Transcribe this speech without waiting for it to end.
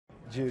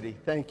Judy,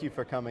 thank you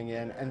for coming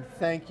in, and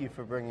thank you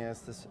for bringing us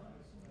this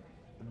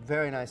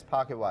very nice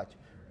pocket watch.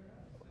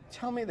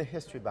 Tell me the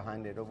history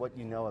behind it, or what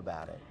you know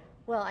about it.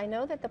 Well, I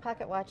know that the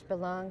pocket watch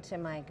belonged to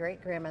my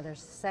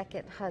great-grandmother's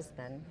second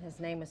husband. His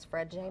name was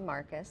Fred J.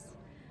 Marcus.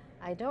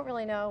 I don't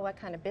really know what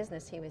kind of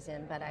business he was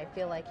in, but I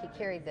feel like he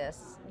carried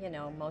this,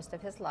 most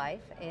of his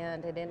life,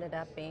 and it ended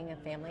up being a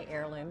family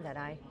heirloom that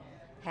I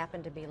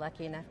happened to be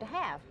lucky enough to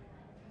have.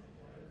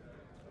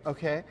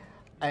 Okay,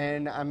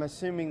 and I'm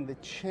assuming the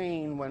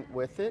chain went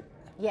with it?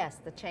 Yes,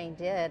 the chain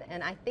did,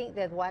 and I think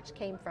the watch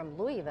came from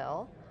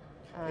Louisville.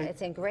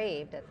 It's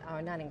engraved,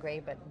 or not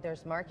engraved, but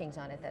there's markings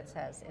on it that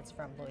says it's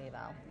from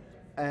Louisville.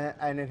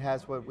 And it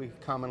has what we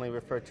commonly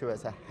refer to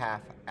as a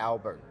half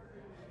Albert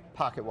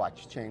pocket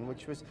watch chain,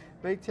 which was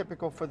very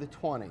typical for the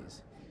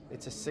 20s.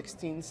 It's a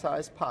 16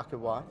 size pocket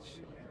watch.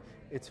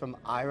 It's from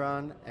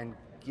Irion and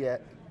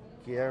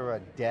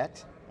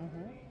Girardet,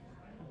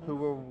 who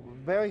were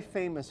very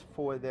famous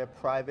for their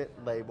private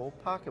label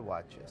pocket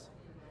watches,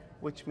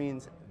 which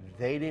means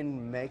they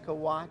didn't make a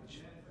watch,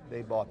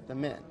 they bought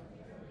them in.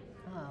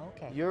 Oh,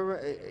 okay. You're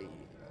a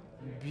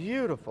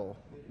beautiful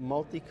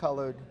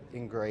multicolored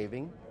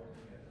engraving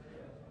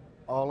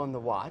all on the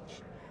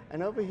watch.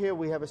 And over here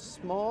we have a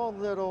small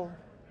little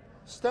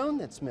stone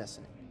that's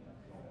missing.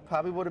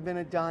 Probably would have been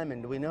a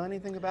diamond. Do we know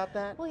anything about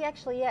that? Well,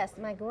 actually, yes.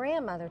 My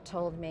grandmother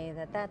told me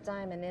that that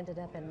diamond ended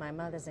up in my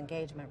mother's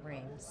engagement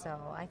ring. So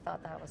I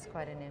thought that was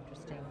quite an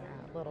interesting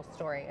little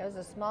story. It was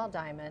a small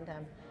diamond,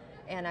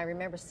 and I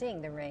remember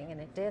seeing the ring,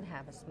 and it did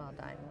have a small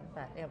diamond,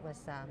 but it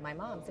was my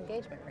mom's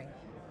engagement ring.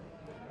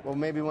 Well,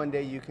 maybe one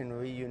day you can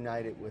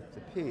reunite it with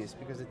the piece,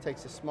 because it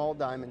takes a small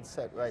diamond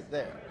set right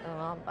there.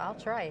 Oh, I'll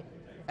try.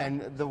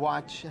 And the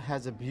watch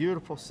has a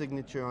beautiful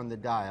signature on the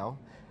dial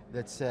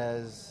that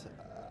says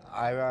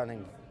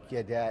Irion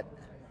Girardet,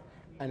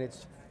 and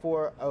it's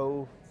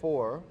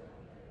 404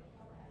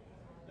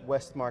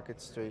 West Market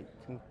Street,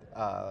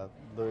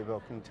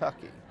 Louisville,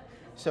 Kentucky.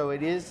 So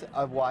it is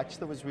a watch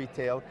that was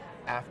retailed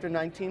after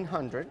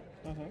 1900.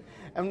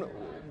 And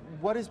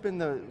what has been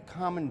the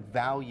common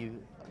value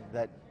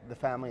that the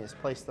family has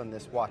placed on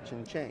this watch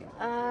and chain?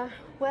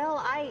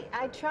 Well,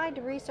 I tried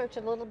to research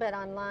a little bit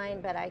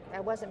online, but I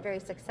wasn't very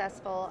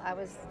successful. I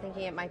was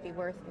thinking it might be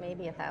worth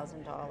maybe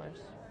 $1,000.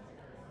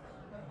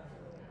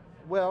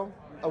 Well,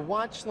 a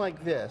watch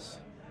like this,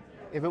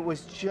 if it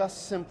was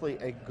just simply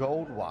a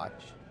gold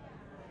watch,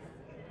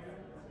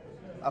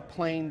 a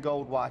plain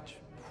gold watch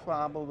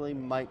probably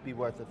might be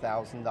worth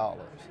 $1,000.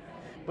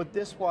 But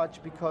this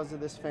watch, because of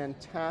this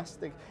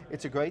fantastic,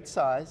 it's a great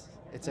size,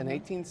 it's an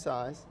 18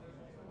 size,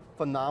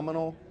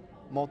 phenomenal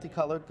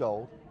multicolored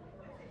gold,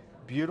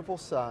 beautiful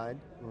side,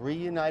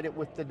 reunited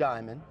with the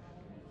diamond,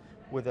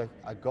 with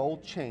a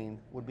gold chain,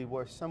 would be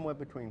worth somewhere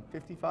between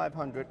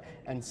 $5,500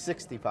 and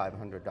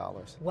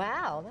 $6,500.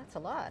 Wow, that's a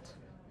lot.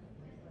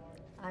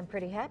 I'm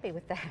pretty happy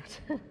with that.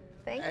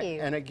 Thank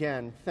you. And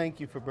again, thank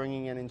you for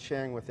bringing in and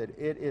sharing with it.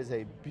 It is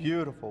a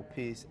beautiful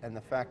piece, and the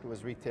fact it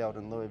was retailed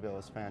in Louisville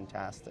is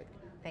fantastic.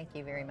 Thank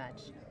you very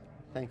much.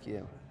 Thank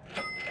you.